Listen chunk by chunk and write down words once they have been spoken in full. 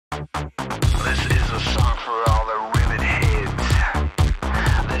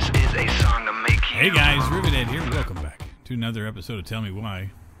Hey guys, Rivethead here. Welcome back to another episode of Tell Me Why.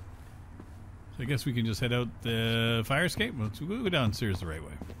 So I guess we can just head out the fire escape. We'll go downstairs the right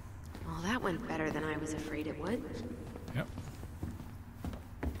way. Well, that went better than I was afraid it would. Yep.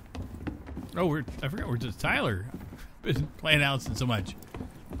 Oh, I forgot we're just Tyler. Been playing Alyson so much.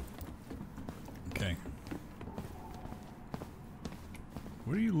 Okay.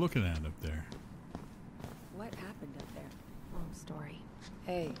 What are you looking at up there? What happened up there? Long story.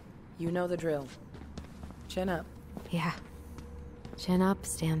 Hey, you know the drill. Chin up. Yeah. Chin up,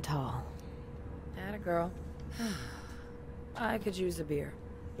 stand tall. Atta girl. I could use a beer.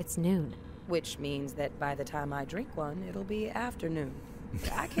 It's noon. Which means that by the time I drink one, it'll be afternoon.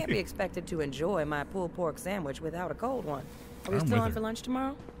 I can't be expected to enjoy my pulled pork sandwich without a cold one. Are we still on for lunch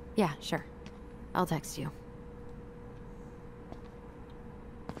tomorrow? Yeah, sure. I'll text you.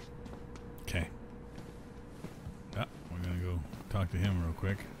 Okay. Yeah, we're gonna go talk to him real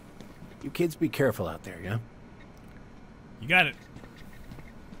quick. You kids be careful out there, yeah? You got it.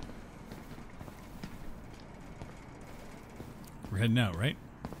 We're heading out, right?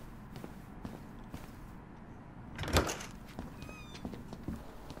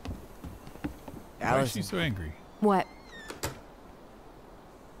 Why is she so angry? What?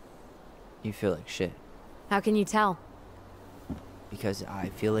 You feel like shit. How can you tell? Because I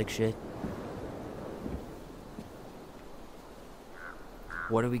feel like shit.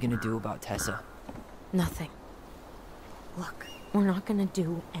 What are we gonna do about Tessa? Nothing. Look, we're not gonna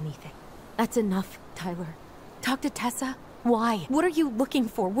do anything. That's enough, Tyler. Talk to Tessa? Why? What are you looking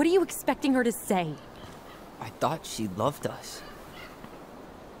for? What are you expecting her to say? I thought she loved us.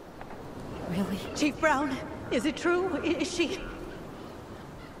 Really? Chief Brown, is it true? Is she...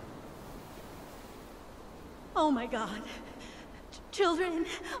 Oh my God. Children,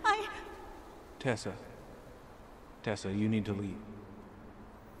 Tessa, you need to leave.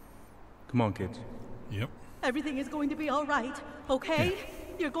 Come on, kids. Yep. Everything is going to be all right, okay?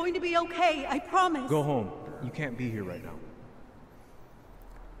 Yeah. You're going to be okay, I promise. Go home. You can't be here right now.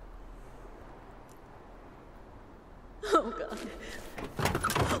 Oh God.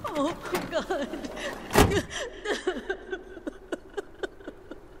 Oh my God.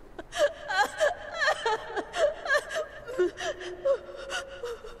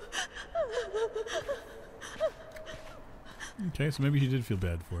 Okay, so maybe she did feel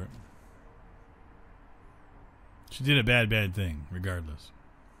bad for it. She did a bad thing, regardless.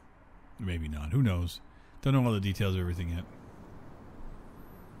 Maybe not. Who knows? Don't know all the details of everything yet.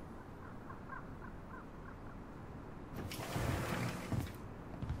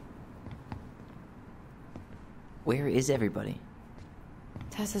 Where is everybody?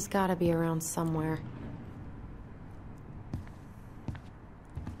 Tessa's gotta be around somewhere.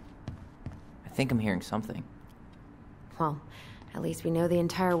 I think I'm hearing something. Well, at least we know the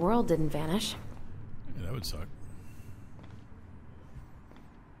entire world didn't vanish. Yeah, that would suck.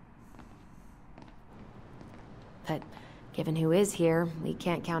 But given who is here, we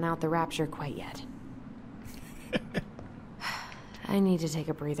can't count out the rapture quite yet. I need to take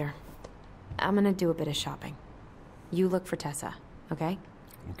a breather. I'm gonna do a bit of shopping. You look for Tessa, okay?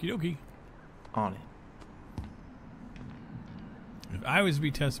 Okie dokie. On it. If I was to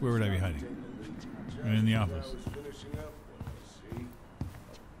be Tessa, where would I be hiding? In the office.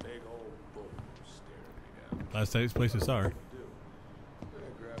 Last place I saw her.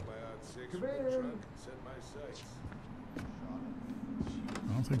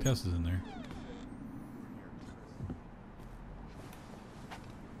 I don't think Tessa's in there.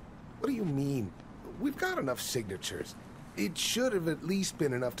 What do you mean? We've got enough signatures. It should have at least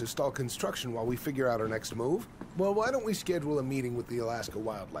been enough to stall construction while we figure out our next move. Well, why don't we schedule a meeting with the Alaska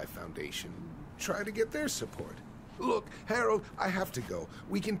Wildlife Foundation? Try to get their support. Look, Harold, I have to go.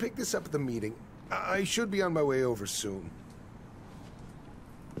 We can pick this up at the meeting. I should be on my way over soon.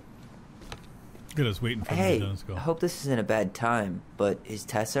 Look at us waiting for Hey, them to go. I hope this isn't a bad time, but is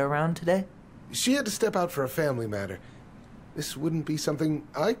Tessa around today? She had to step out for a family matter. This wouldn't be something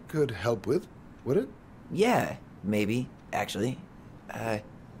I could help with, would it? Yeah, maybe, actually.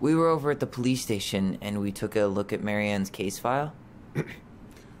 We were over at the police station and we took a look at Marianne's case file.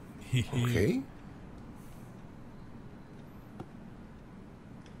 Okay.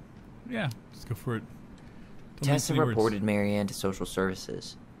 Yeah, let's go for it. Tessa reported Marianne to social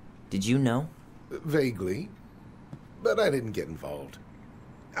services. Did you know? Vaguely. But I didn't get involved.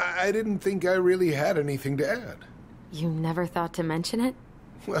 I didn't think I really had anything to add. You never thought to mention it?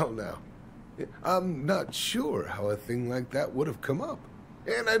 Well, now, I'm not sure how a thing like that would have come up.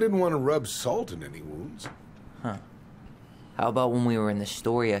 And I didn't want to rub salt in any wounds. Huh. How about when we were in the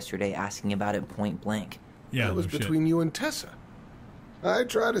store yesterday asking about it point blank? Yeah, that was between you and Tessa. I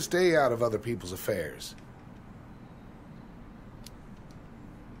try to stay out of other people's affairs.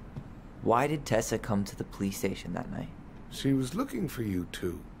 Why did Tessa come to the police station that night? She was looking for you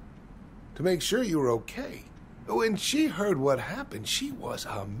two, to make sure you were okay. When she heard what happened, she was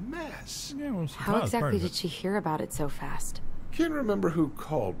a mess. Yeah, well, How exactly did she hear about it so fast? Can't remember who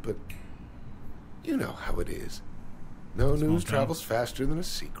called, but you know how it is. No news travels faster than a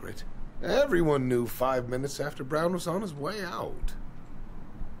secret. Everyone knew 5 minutes after Brown was on his way out.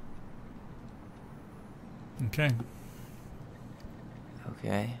 Okay.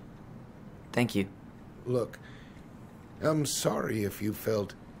 Okay. Thank you. Look, I'm sorry if you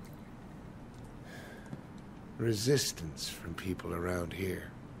felt resistance from people around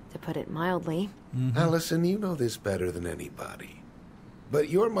here. To put it mildly. Alyson, you know this better than anybody. But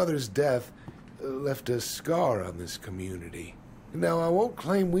your mother's death left a scar on this community. Now, I won't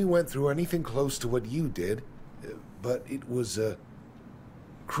claim we went through anything close to what you did, but it was a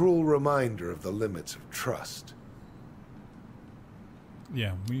cruel reminder of the limits of trust.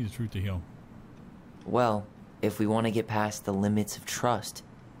 Yeah, we need the truth to heal. Well, if we want to get past the limits of trust,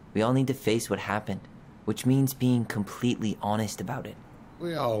 we all need to face what happened, which means being completely honest about it.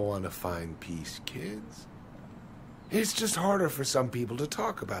 We all want to find peace, kids. It's just harder for some people to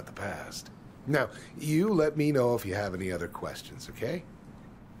talk about the past. Now, you let me know if you have any other questions, okay?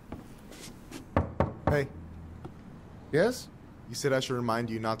 Hey, Yes? you said I should remind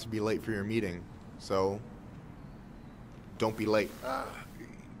you not to be late for your meeting, so don't be late.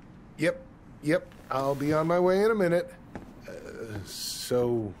 Yep. I'll be on my way in a minute.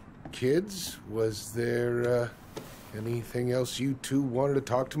 So, kids, was there anything else you two wanted to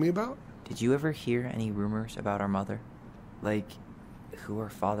talk to me about? Did you ever hear any rumors about our mother? Like, who her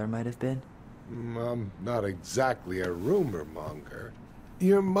father might have been? I'm not exactly a rumor monger.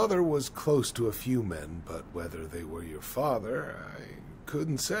 Your mother was close to a few men, but whether they were your father, I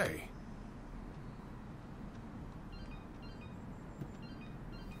couldn't say.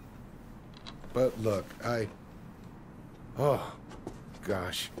 But look, oh,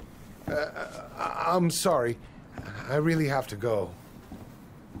 gosh. I'm sorry. I really have to go.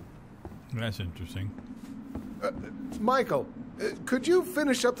 That's interesting. Michael, could you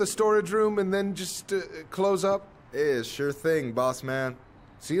finish up the storage room and then just close up? Yeah, sure thing, boss man.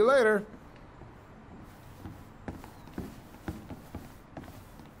 See you later.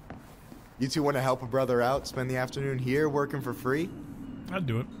 You two want to help a brother out, spend the afternoon here working for free? I'd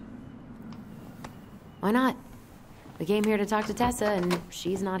do it. Why not? We came here to talk to Tessa, and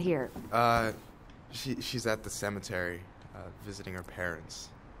she's not here. She's at the cemetery, visiting her parents.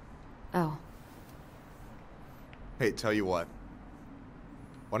 Oh. Hey, tell you what.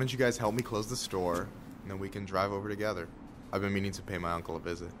 Why don't you guys help me close the store, and then we can drive over together? I've been meaning to pay my uncle a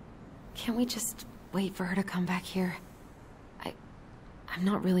visit. Can't we just wait for her to come back here? I'm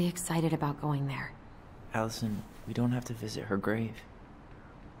not really excited about going there. Alyson, we don't have to visit her grave.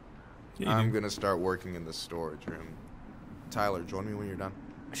 Yeah, I'm gonna start working in the storage room. Tyler, join me when you're done.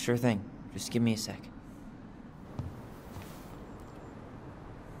 Sure thing. Just give me a sec.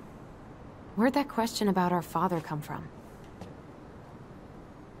 Where'd that question about our father come from?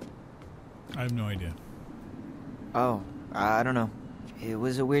 I have no idea. Oh, I don't know. It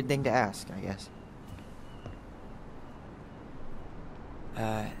was a weird thing to ask, I guess.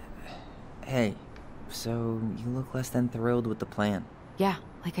 Hey, so you look less than thrilled with the plan. Yeah,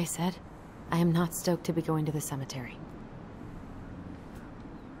 like I said, I am not stoked to be going to the cemetery.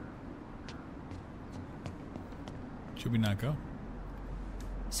 Should we not go?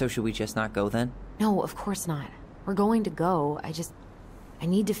 So should we just not go then? No, of course not. We're going to go. I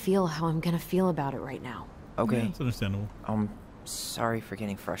need to feel how I'm gonna feel about it right now. Okay. Yeah, it's understandable. I'm sorry for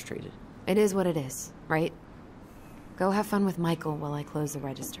getting frustrated. It is what it is, right? Go have fun with Michael while I close the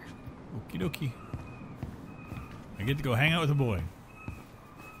register. Okie dokie. I get to go hang out with a boy.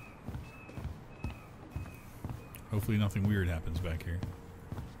 Hopefully nothing weird happens back here.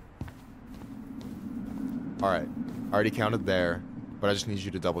 Alright, I already counted there, but I just need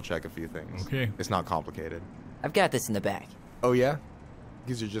you to double check a few things. Okay. It's not complicated. I've got this in the bag. Oh yeah?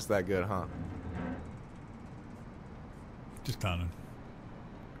 Because you're just that good, huh? Just clowning.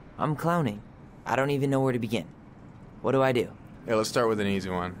 I'm clowning. I don't even know where to begin. What do I do? Yeah, let's start with an easy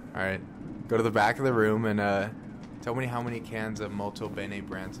one, alright? Go to the back of the room and, tell me how many cans of Molto Bene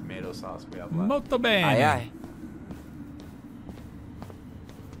brand tomato sauce we have left. Molto bene. Aye, aye.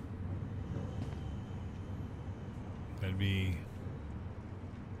 That'd be...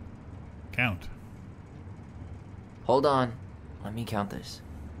 Count. Hold on. Let me count this.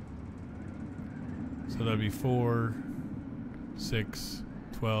 So that'd be 4, 6,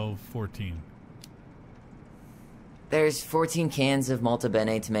 12, 14. There's 14 cans of Malta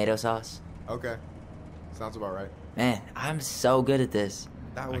Bene tomato sauce. Okay. Sounds about right. Man, I'm so good at this.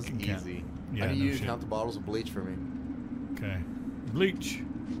 That was can count. easy. Yeah, I need no you to shit. count the bottles of bleach for me. Okay. Bleach.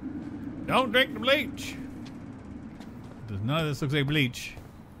 Don't drink the bleach. None of this looks like bleach.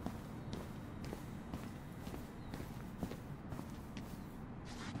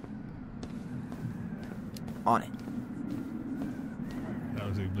 On it. That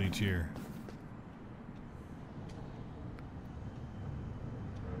looks like bleach here.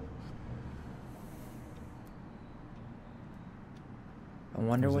 I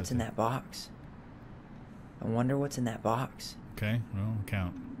wonder What's what's that in say? that box. I wonder what's in that box. Okay, well,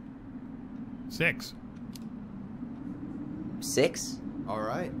 count. 6. 6? All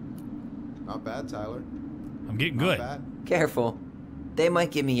right. Not bad, Tyler. I'm getting Not good. bad. Careful. They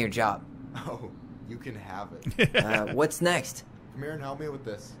might give me your job. Oh, you can have it. What's next? Come here and help me with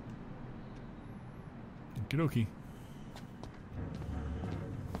this. Okie dokie.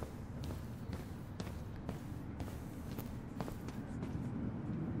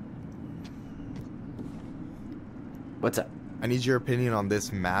 What's up? I need your opinion on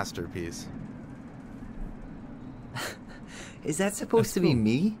this masterpiece. Is that supposed to be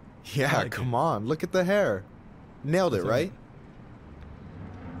me? Yeah, like come on. Look at the hair. Nailed it, That's right?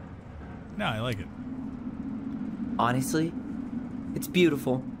 No, I like it. Honestly, it's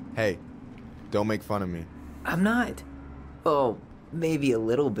beautiful. Hey, don't make fun of me. I'm not. Oh, maybe a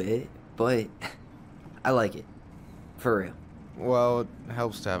little bit, but I like it. For real. Well, it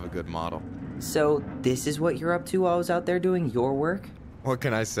helps to have a good model. So, this is what you're up to while I was out there doing your work? What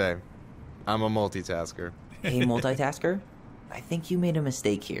can I say? I'm a multitasker. A multitasker? I think you made a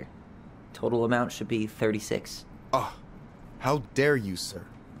mistake here. Total amount should be 36. Oh, how dare you, sir?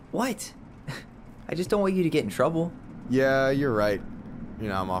 What? I just don't want you to get in trouble. Yeah, you're right. You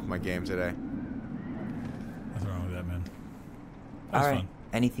know, I'm off my game today. Nothing wrong with that, man. That was Alright. fun.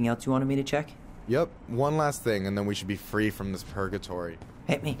 Anything else you wanted me to check? Yep, one last thing, and then we should be free from this purgatory.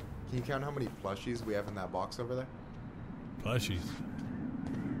 Hit me. Can you count how many plushies we have in that box over there? Plushies.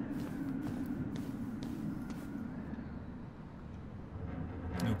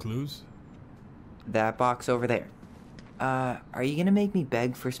 No clues? That box over there. Are you gonna make me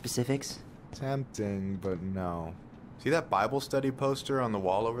beg for specifics? Tempting, but no. See that Bible study poster on the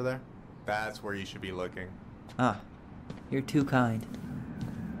wall over there? That's where you should be looking. Ah, you're too kind.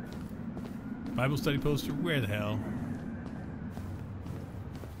 Bible study poster? Where the hell?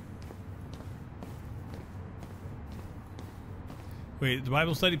 Wait, the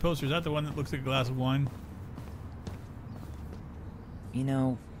Bible study poster, is that the one that looks like a glass of wine? You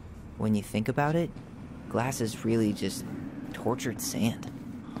know, when you think about it, glass is really just tortured sand.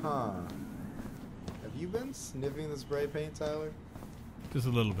 Huh. Have you been sniffing the spray paint, Tyler? Just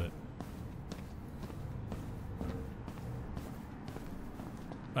a little bit.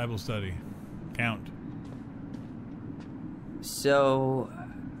 Bible study. Count. So,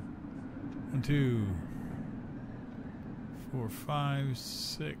 1, 2, 4, 5,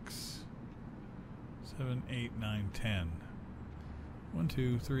 6, 7, 8, 9, 10. 1,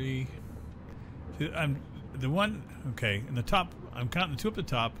 2, 3. See, I'm the one. Okay, in the top. I'm counting the 2 up the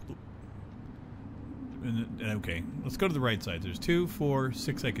top. Okay, let's go to the right side. There's 2, 4,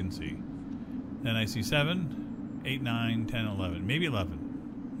 6 I can see. Then I see 7, 8, 9, 10, 11. Maybe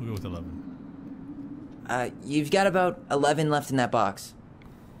 11. We'll go with 11. you've got about 11 left in that box.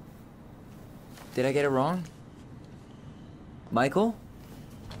 Did I get it wrong? Michael?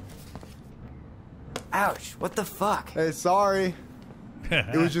 Ouch, what the fuck? Hey, sorry.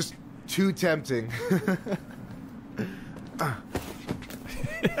 It was just too tempting.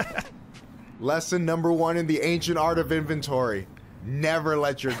 Lesson number 1 in the ancient art of inventory. Never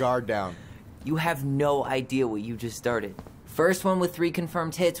let your guard down. You have no idea what you just started. First one with 3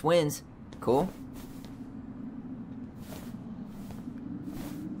 confirmed hits wins. Cool?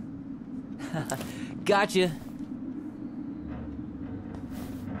 Gotcha.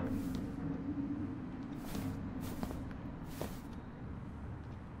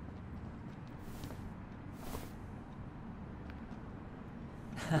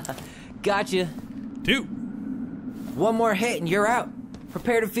 Gotcha. 2. One more hit and you're out.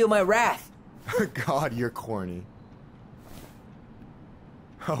 Prepare to feel my wrath. God, you're corny.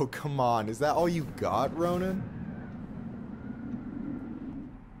 Oh, come on. Is that all you got, Ronan?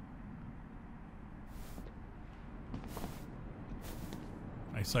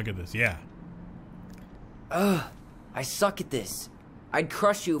 I suck at this. Yeah. Ugh, I suck at this. I'd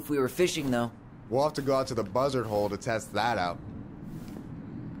crush you if we were fishing, though. We'll have to go out to the buzzard hole to test that out.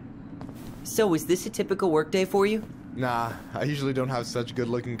 So, is this a typical workday for you? Nah, I usually don't have such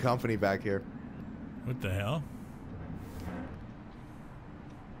good-looking company back here. What the hell?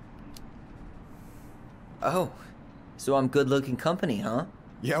 Oh, so I'm good-looking company, huh?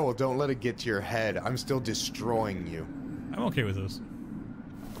 Yeah, well, don't let it get to your head. I'm still destroying you. I'm okay with those.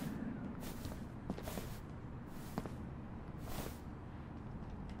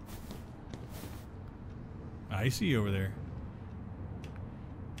 I see you over there.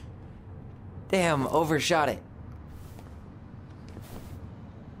 Damn, overshot it.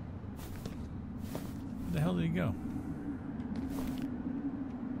 Where the hell did he go?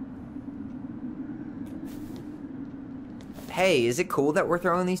 Hey, is it cool that we're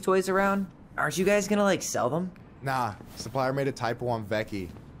throwing these toys around? Aren't you guys gonna, like, sell them? Nah, supplier made a typo on Vecchi.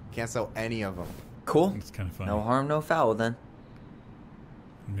 Can't sell any of them. Cool. It's kind of funny. No harm, no foul, then.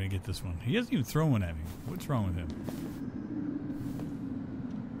 I'm gonna get this one. He hasn't even thrown one at me. What's wrong with him?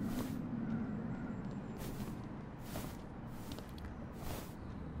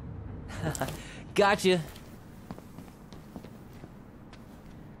 Gotcha.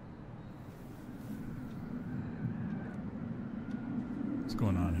 What's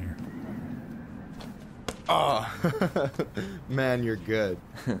going on here? Oh, man, you're good.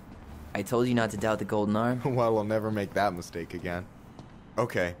 I told you not to doubt the golden arm. Well, we'll never make that mistake again.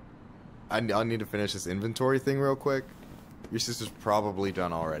 Okay. I'll need to finish this inventory thing real quick. Your sister's probably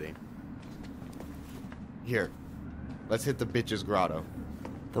done already. Here. Let's hit the bitch's grotto.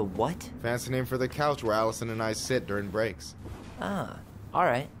 The what? Fancy name for the couch where Alyson and I sit during breaks. Ah,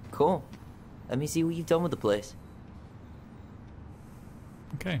 alright, cool. Let me see what you've done with the place.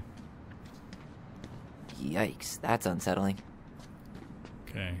 Okay. Yikes, that's unsettling.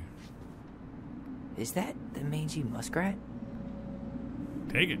 Okay. Is that the mangy muskrat?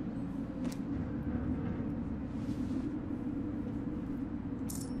 Take it.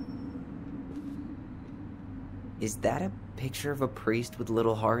 Is that a picture of a priest with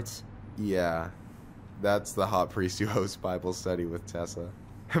little hearts? Yeah. That's the hot priest who hosts Bible study with Tessa.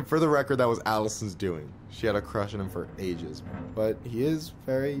 For the record, that was Allison's doing. She had a crush on him for ages. But he is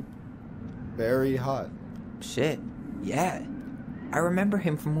very, very hot. Shit, yeah. I remember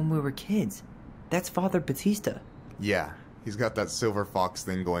him from when we were kids. That's Father Batista. Yeah, he's got that silver fox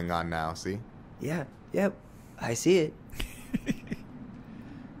thing going on now, see? Yeah, yep, I see it. It's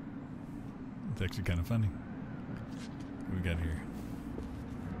actually kind of funny. What we got here?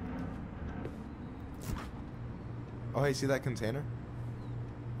 Oh, hey, see that container?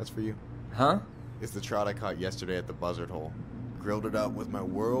 That's for you. Huh? It's the trout I caught yesterday at the buzzard hole. Grilled it up with my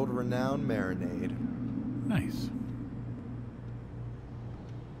world-renowned marinade. Nice.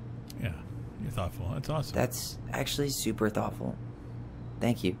 Yeah, you're thoughtful. That's awesome. That's actually super thoughtful.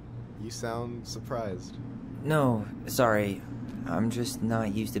 Thank you. You sound surprised. No, sorry. I'm just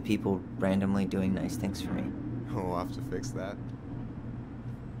not used to people randomly doing nice things for me. We'll have to fix that.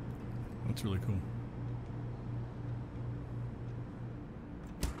 That's really cool.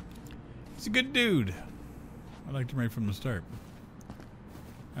 He's a good dude. I liked him right from the start.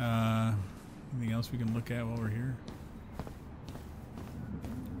 Anything else we can look at while we're here?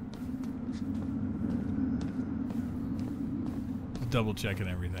 Just double checking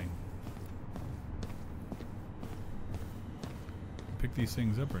everything. Pick these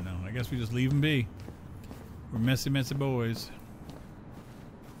things up or no? I guess we just leave them be. We're messy, messy boys.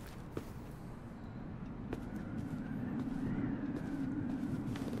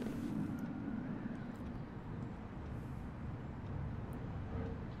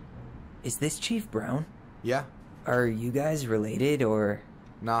 Is this Chief Brown? Yeah. Are you guys related, or...?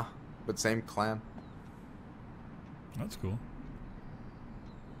 Nah, but same clan. That's cool.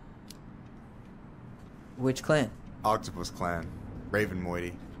 Which clan? Octopus clan. Raven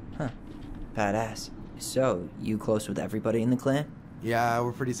Moiety. Huh. Badass. So, you close with everybody in the clan? Yeah,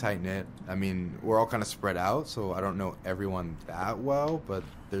 we're pretty tight-knit. I mean, we're all kind of spread out, so I don't know everyone that well, but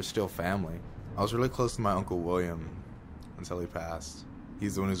they're still family. I was really close to my Uncle William until he passed.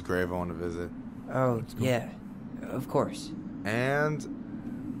 He's the one whose grave I want to visit. Oh, cool. Yeah. Of course.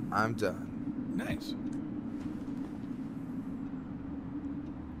 And I'm done. Nice.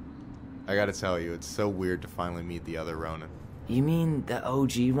 I gotta tell you, it's so weird to finally meet the other Ronan. You mean the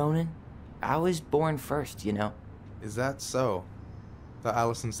OG Ronan? I was born first, you know. Is that so? Thought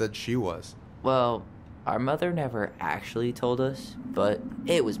Alyson said she was. Well, our mother never actually told us, but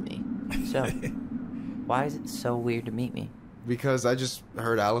it was me. So, why is it so weird to meet me? Because I just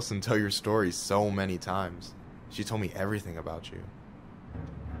heard Alyson tell your story so many times. She told me everything about you.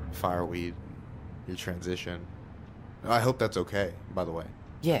 Fireweed, your transition. I hope that's okay, by the way.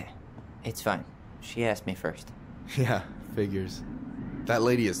 Yeah, it's fine. She asked me first. Yeah, figures. That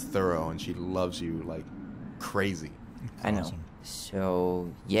lady is thorough and she loves you like crazy. I know. Awesome.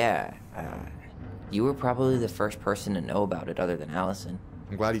 So, yeah, you were probably the first person to know about it other than Alyson.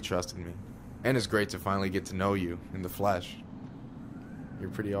 I'm glad he trusted me. And it's great to finally get to know you in the flesh. You're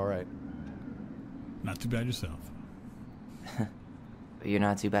pretty alright. Not too bad yourself. But you're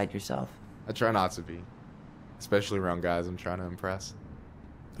not too bad yourself. I try not to be. Especially around guys I'm trying to impress.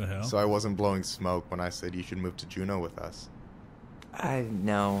 The hell? So I wasn't blowing smoke when I said you should move to Juneau with us.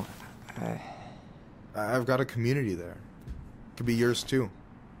 No. I've got a community there. Could be yours too.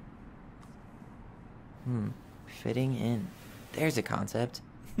 Fitting in. There's a concept.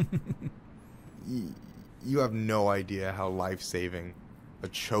 You have no idea how life-saving a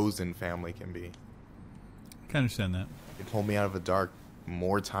chosen family can be. I can understand that. They pulled me out of the dark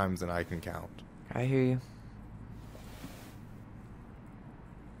more times than I can count. I hear you.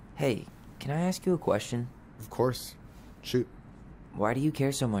 Hey, can I ask you a question? Of course. Shoot. Why do you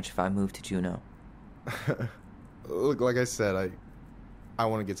care so much if I move to Juneau? Look, like I said, I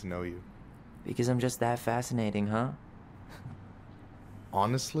want to get to know you. Because I'm just that fascinating, huh?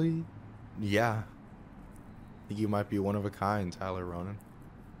 Honestly, yeah. I think you might be one of a kind, Tyler Ronan.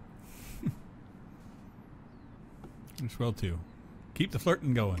 You're swell too. Keep the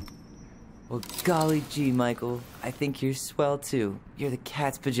flirting going. Well, golly gee, Michael. I think you're swell too. You're the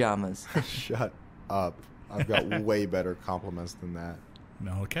cat's pajamas. Shut up. I've got way better compliments than that.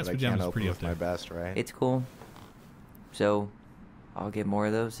 No, cat's but pajamas I is can't pretty open up with there. my best, right? It's cool. So, I'll get more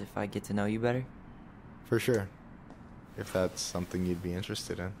of those if I get to know you better? For sure. If that's something you'd be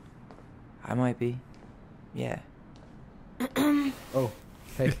interested in. I might be. Yeah. Oh,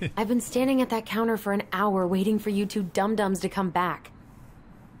 hey. I've been standing at that counter for an hour waiting for you two dum-dums to come back.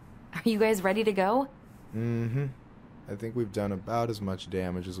 Are you guys ready to go? Mm-hmm. I think we've done about as much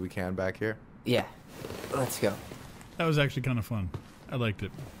damage as we can back here. Yeah. Let's go. That was actually kind of fun. I liked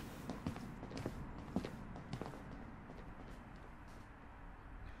it.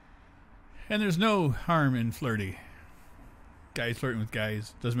 And there's no harm in flirty. Guys flirting with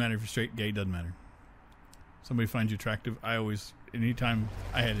guys. Doesn't matter if you're straight, gay, doesn't matter. Somebody finds you attractive. I always, anytime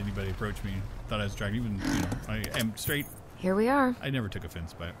I had anybody approach me, thought I was attractive, even, I am straight. Here we are. I never took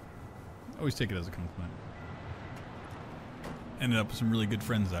offense by it. I always take it as a compliment. Ended up with some really good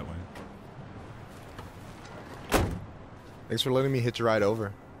friends that way. Thanks for letting me hitch a ride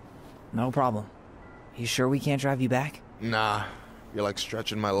over. No problem. You sure we can't drive you back? Nah, you're like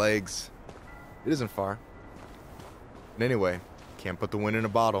stretching my legs. It isn't far. And anyway, can't put the wind in a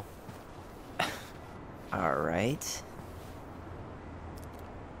bottle. All right.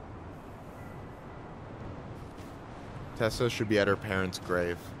 Tessa should be at her parents'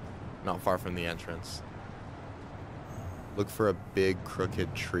 grave, not far from the entrance. Look for a big,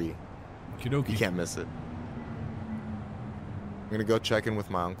 crooked tree. Okey-dokey. You can't miss it. I'm gonna go check in with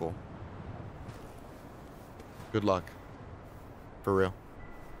my uncle. Good luck. For real.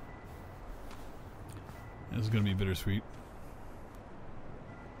 This is going to be bittersweet.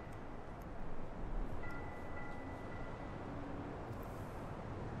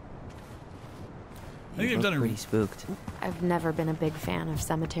 I think they've done pretty spooked. I've never been a big fan of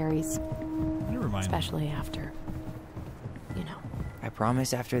cemeteries. Never mind. Especially after, you know. I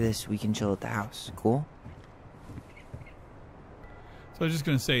promise after this we can chill at the house. Cool? So I was just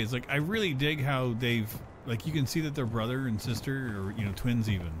going to say, it's like, I really dig how they've, like, you can see that they're brother and sister, or, twins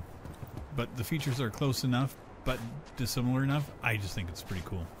even. But the features are close enough, but dissimilar enough. I just think it's pretty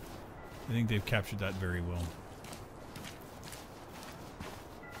cool. I think they've captured that very well.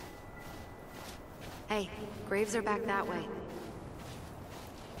 Hey, graves are back that way.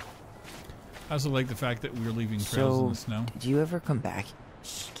 I also like the fact that we're leaving trails in the snow. Did you ever come back?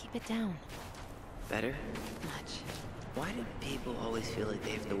 Shh, keep it down. Better? Much. Why do people always feel like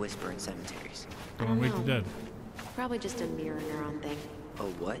they have to whisper in cemeteries? I Don't don't wake know. the dead. Probably just a mirror neuron thing. Oh,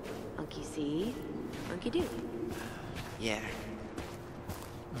 what? Monkey see, monkey do. Yeah.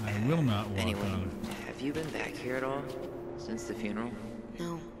 And I will not walk Anyway, on have you been back here at all? Since the funeral?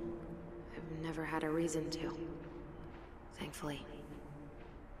 No. I've never had a reason to. Thankfully.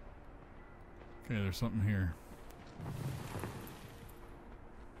 Okay, there's something here.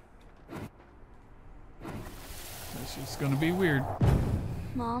 This is going to be weird.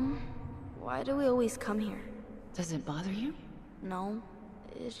 Mom, why do we always come here? Does it bother you? No.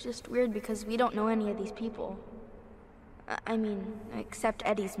 It's just weird because we don't know any of these people. I mean, except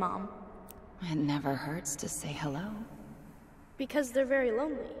Eddie's mom. It never hurts to say hello. Because they're very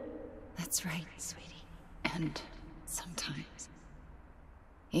lonely. That's right, sweetie. And sometimes,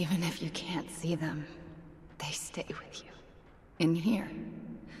 even if you can't see them, they stay with you. In here.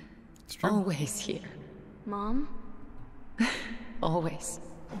 It's true. Always here. Mom? Always.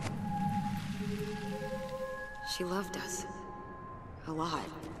 She loved us. A lot,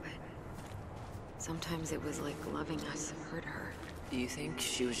 but sometimes it was like loving us hurt her. Do you think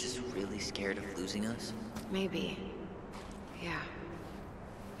she was just really scared of losing us? Maybe. Yeah.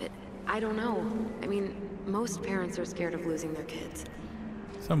 But I don't know. I mean, most parents are scared of losing their kids.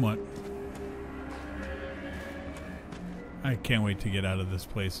 Somewhat. I can't wait to get out of this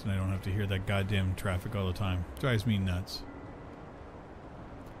place and I don't have to hear that goddamn traffic all the time. Drives me nuts.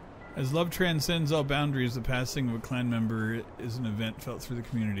 As love transcends all boundaries, the passing of a clan member is an event felt through the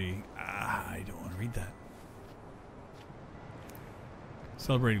community. I don't want to read that.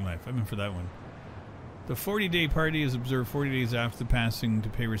 Celebrating life. I'm in for that one. The 40-day party is observed 40 days after the passing to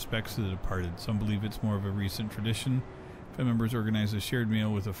pay respects to the departed. Some believe it's more of a recent tradition. Family members organize a shared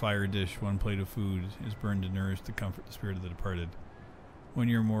meal with a fire dish. One plate of food is burned to nourish to comfort the spirit of the departed. 1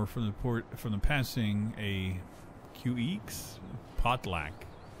 year more from the passing, a QEX potluck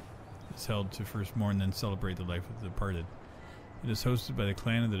is held to first mourn, then celebrate the life of the departed. It is hosted by the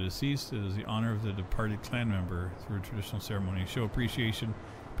clan of the deceased. It is the honor of the departed clan member through a traditional ceremony. Show appreciation,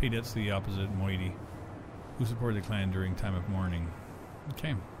 pay debts to the opposite moiety, who supported the clan during time of mourning.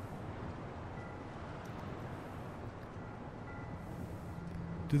 Okay.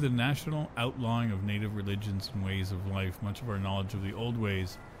 Due to the national outlawing of native religions and ways of life, much of our knowledge of the old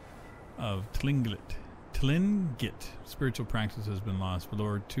ways of Tlingit spiritual practice has been lost. Below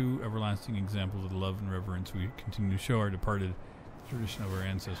are two everlasting examples of the love and reverence we continue to show our departed, the tradition of our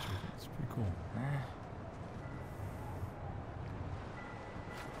ancestors. It's pretty cool.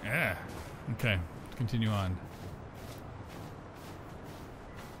 Yeah. Okay. Continue on.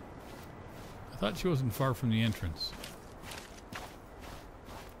 I thought she wasn't far from the entrance.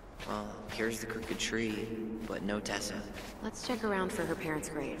 Well, here's the crooked tree, but no Tessa. Let's check around for her parents'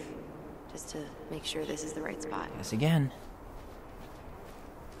 grave, just to make sure this is the right spot. Yes, again.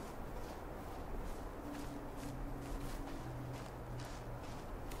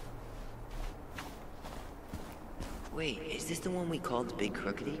 Wait, is this the one we called the Big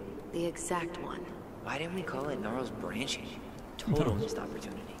Crookedy? The exact one. Why didn't we call it Gnarl's Branching? Total missed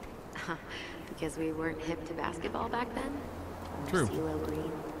opportunity. Because we weren't hip to basketball back then? True. CeeLo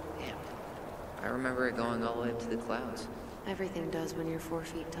Green. Yeah. I remember it going all the way up to the clouds. Everything does when you're 4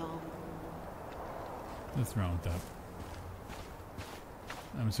 feet tall. Nothing wrong with that.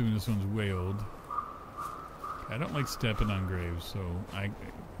 I'm assuming this one's way old. I don't like stepping on graves, so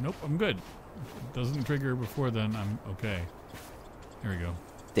nope, I'm good. If it doesn't trigger before then, I'm okay. Here we go.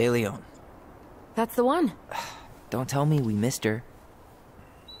 De Leon. That's the one. Don't tell me we missed her.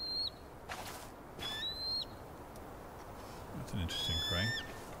 That's an interesting cry.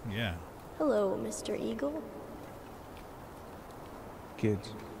 Yeah. Hello, Mr. Eagle.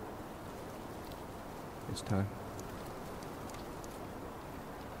 Kids. It's time.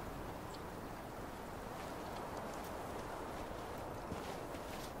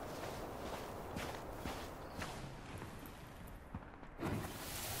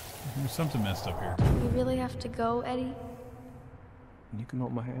 There's something messed up here. We really have to go, Eddie? You can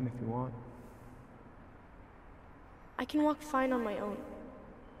hold my hand if you want. I can walk fine on my own.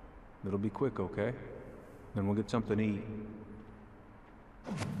 It'll be quick, okay? Then we'll get something to eat.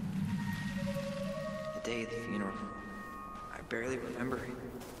 The day of the funeral. I barely remember it.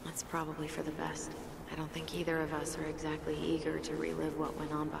 That's probably for the best. I don't think either of us are exactly eager to relive what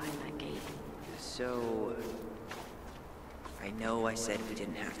went on behind that gate. So... I know I said we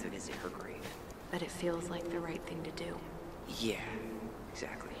didn't have to visit her grave. But it feels like the right thing to do. Yeah,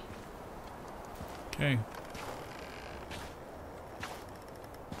 exactly. Okay.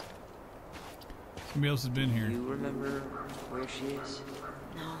 Somebody else has been here. You remember where she is?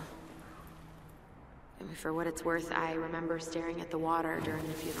 No. I mean, for what it's worth, I remember staring at the water during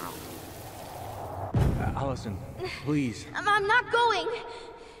the funeral. Alyson, please. I'm not going!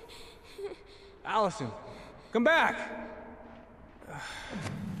 Alyson, come back!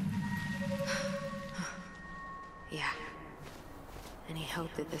 Yeah. Any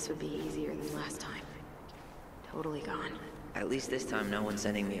hope that this would be easier than last time? Totally gone. At least this time no one's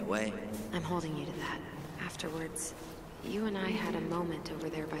sending me away. I'm holding you to that. Afterwards, you and I had a moment over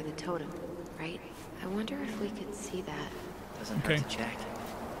there by the totem, right? I wonder if we could see that. Doesn't hurt to check.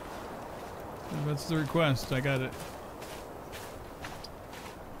 If that's the request. I got it.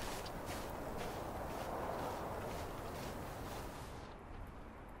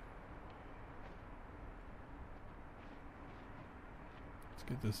 Let's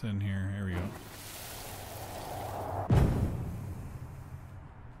get this in here. Here we go.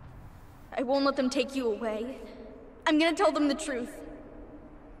 I won't let them take you away. I'm gonna tell them the truth.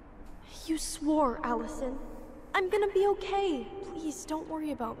 You swore, Alyson. I'm gonna be okay. Please, don't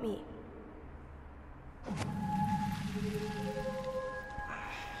worry about me.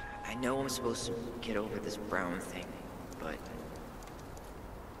 I know I'm supposed to get over this Brown thing, but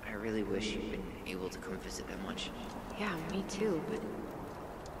I really wish you'd been able to come visit that much. Yeah, me too, but...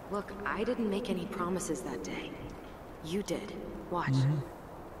 Look, I didn't make any promises that day. You did. Watch.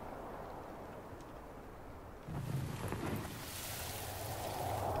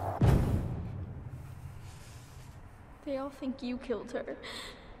 They all think you killed her.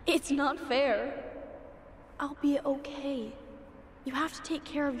 It's not fair. I'll be okay. You have to take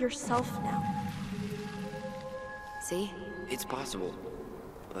care of yourself now. See? It's possible,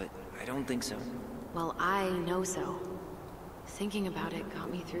 but I don't think so. Well, I know so. Thinking about it got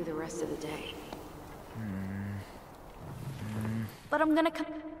me through the rest of the day. But I'm gonna come.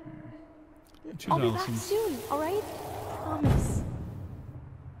 I'll be back soon, alright? Promise.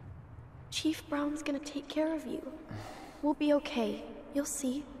 Chief Brown's gonna take care of you. We'll be okay. You'll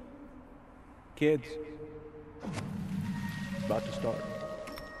see. Kids. About to start.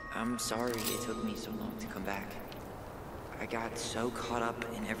 I'm sorry it took me so long to come back. I got so caught up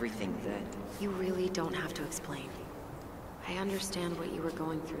in everything that... You really don't have to explain. I understand what you were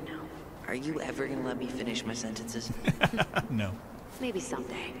going through now. Are you ever gonna let me finish my sentences? No. Maybe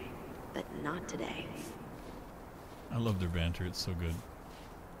someday, but not today. I love their banter. It's so good.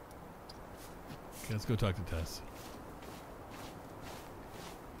 Okay, let's go talk to Tess.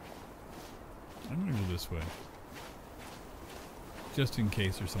 I'm gonna go this way. Just in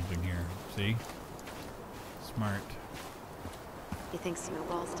case there's something here. See? Smart. You think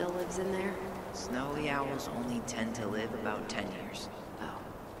Snowball still lives in there? Snowy owls only tend to live about 10 years. Oh,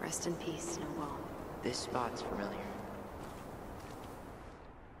 rest in peace, Snowball. This spot's familiar.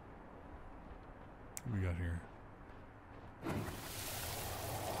 What we got here?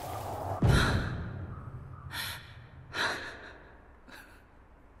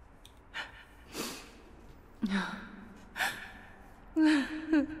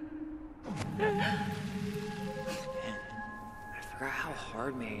 I forgot how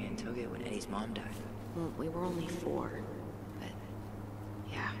hard Marianne took it when Eddie's mom died. Well, we were only 4, but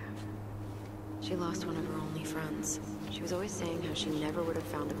yeah. She lost one of her only friends. She was always saying how she never would have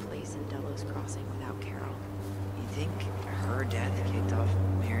found a place in Delos Crossing without Carol. You think her death kicked off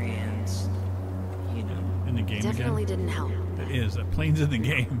Marianne's, you know... In the game Definitely again? didn't help. It is. That plane's in the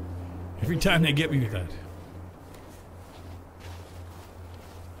game. Every time they get me with that.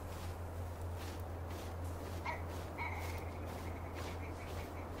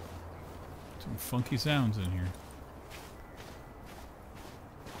 Some funky sounds in here.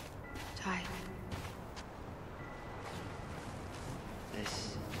 Ty.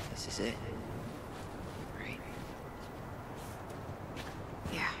 This is it. Right?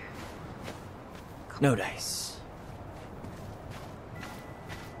 Yeah. No dice.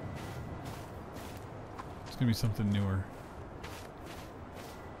 It's gonna be something newer.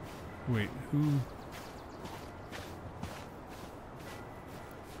 Wait, who?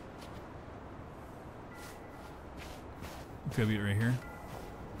 It's gotta be it right here.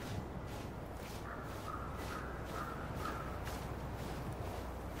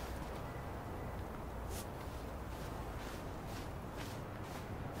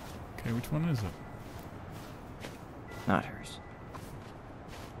 Okay, which one is it? Not hers.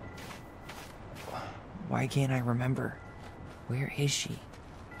 Why can't I remember? Where is she?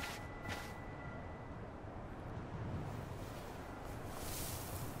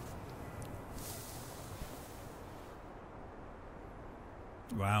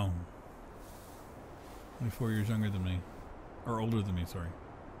 Wow. Only 4 years younger than me. Or older than me, sorry.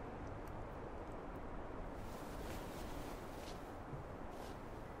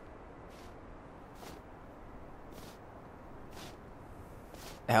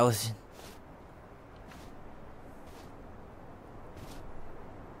 Alyson.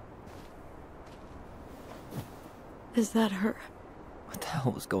 Is that her? What the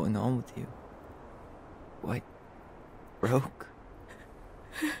hell was going on with you? What broke?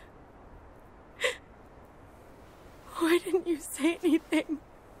 Why didn't you say anything?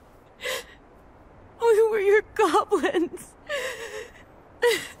 We were your goblins.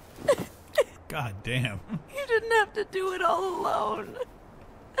 God damn. You didn't have to do it all alone.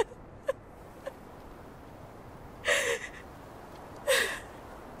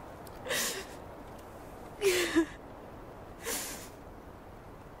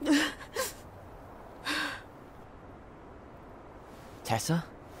 Tessa?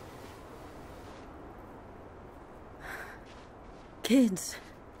 Kids,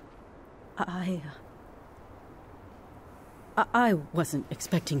 I wasn't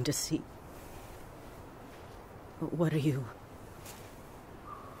expecting to see. What are you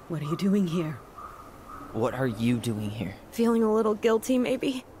doing here? What are you doing here? Feeling a little guilty,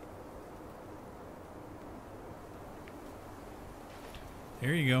 maybe?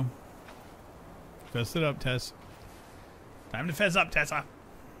 Here you go. Fess it up, Tess. Time to fess up, Tessa.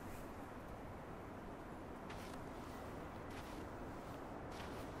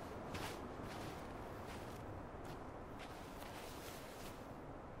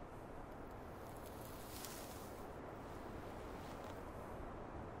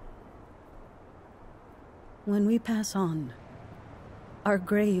 When we pass on, our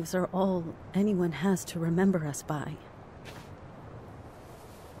graves are all anyone has to remember us by.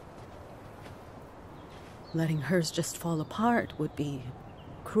 Letting hers just fall apart would be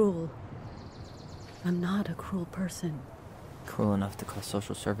cruel. I'm not a cruel person. Cruel enough to call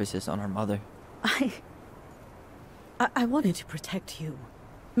social services on our mother. I wanted to protect you.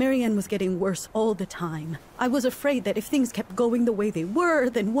 Marianne was getting worse all the time. I was afraid that if things kept going the way they were,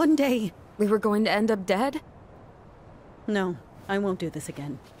 then one day... We were going to end up dead? No, I won't do this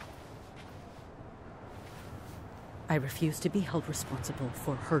again. I refuse to be held responsible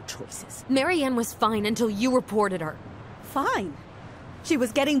for her choices. Marianne was fine until you reported her. Fine. She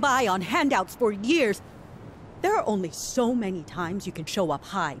was getting by on handouts for years. There are only so many times you can show up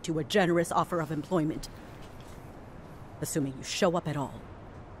high to a generous offer of employment. Assuming you show up at all.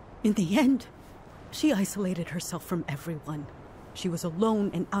 In the end, she isolated herself from everyone. She was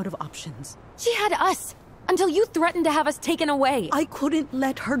alone and out of options. She had us, until you threatened to have us taken away. I couldn't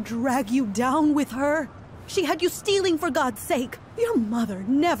let her drag you down with her. She had you stealing for God's sake. Your mother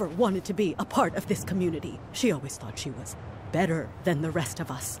never wanted to be a part of this community. She always thought she was better than the rest of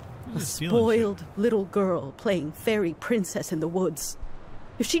us. A spoiled little girl playing fairy princess in the woods.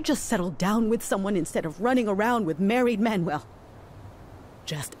 If she just settled down with someone instead of running around with married men, well,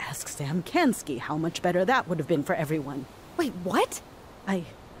 just ask Sam Kansky how much better that would have been for everyone. Wait, what?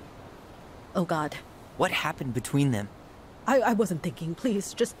 Oh God. What happened between them? I wasn't thinking.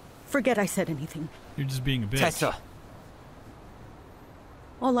 Please, just forget I said anything. You're just being a bitch. Tessa!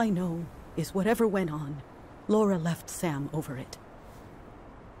 All I know is whatever went on, Laura left Sam over it.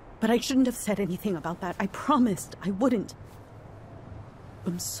 But I shouldn't have said anything about that. I promised I wouldn't.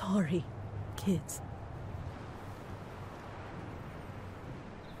 I'm sorry, kids.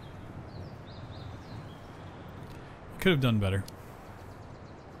 Could have done better.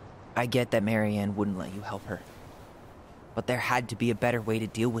 I get that Marianne wouldn't let you help her. But there had to be a better way to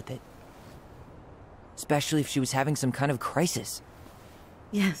deal with it. Especially if she was having some kind of crisis.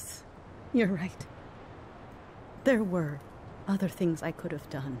 Yes, you're right. There were other things I could have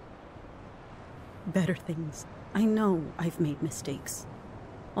done. Better things. I know I've made mistakes.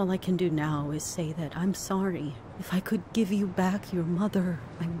 All I can do now is say that I'm sorry. If I could give you back your mother,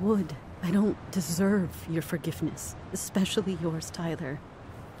 I would. I don't deserve your forgiveness, especially yours, Tyler.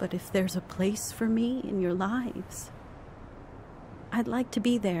 But if there's a place for me in your lives, I'd like to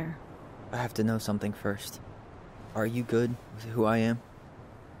be there. I have to know something first. Are you good with who I am?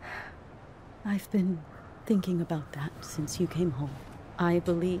 I've been thinking about that since you came home. I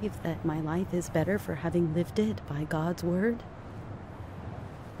believe that my life is better for having lived it by God's word.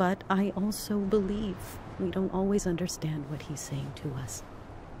 But I also believe we don't always understand what he's saying to us.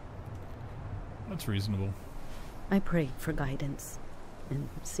 That's reasonable. I pray for guidance. And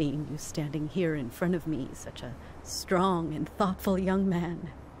seeing you standing here in front of me, such a strong and thoughtful young man,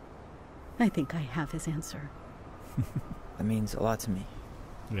 I think I have his answer. That means a lot to me.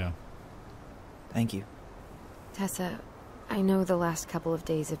 Yeah. Thank you. Tessa, I know the last couple of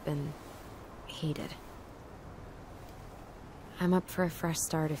days have been heated. I'm up for a fresh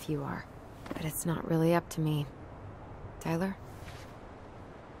start if you are, but it's not really up to me. Tyler?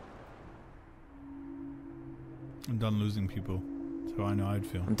 I'm done losing people. That's how I know I'd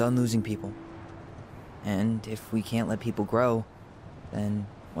feel. I'm done losing people. And if we can't let people grow, then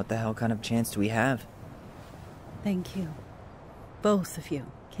what the hell kind of chance do we have? Thank you. Both of you.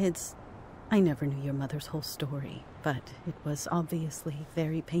 Kids, I never knew your mother's whole story, but it was obviously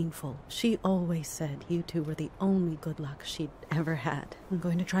very painful. She always said you two were the only good luck she'd ever had. I'm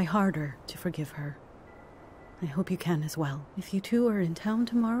going to try harder to forgive her. I hope you can as well. If you two are in town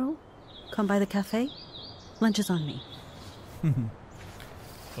tomorrow, come by the cafe. Lunch is on me.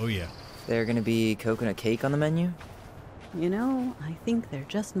 Oh, yeah. There gonna be coconut cake on the menu? You know, I think there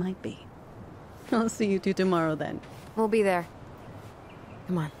just might be. I'll see you two tomorrow then. We'll be there.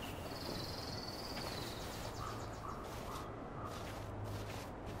 Come on.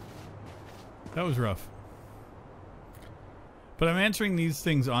 That was rough. But I'm answering these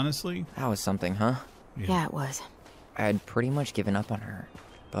things honestly. That was something, huh? Yeah, it was. I had pretty much given up on her.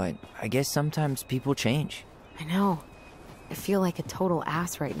 But I guess sometimes people change. I know. I feel like a total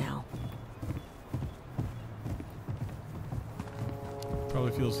ass right now.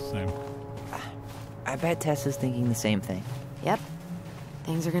 Probably feels the same. I bet Tessa's thinking the same thing. Yep.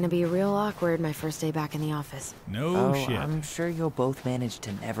 Things are gonna be real awkward my first day back in the office. No shit. I'm sure you'll both manage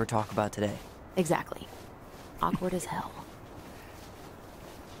to never talk about today. Exactly. Awkward as hell.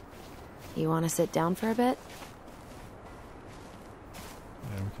 You want to sit down for a bit?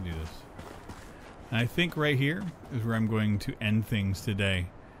 Yeah, we can do this. And I think right here is where I'm going to end things today.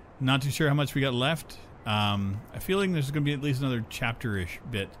 Not too sure how much we got left. I feel like there's going to be at least another chapter-ish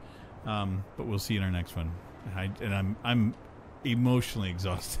bit, but we'll see in our next one. I'm emotionally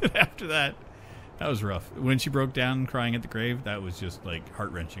exhausted after that. That was rough. When she broke down crying at the grave, that was just like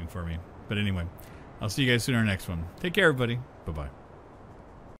heart-wrenching for me. But anyway, I'll see you guys soon in our next one. Take care, everybody. Bye-bye.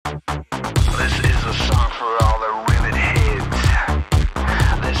 This is a song for all the rivet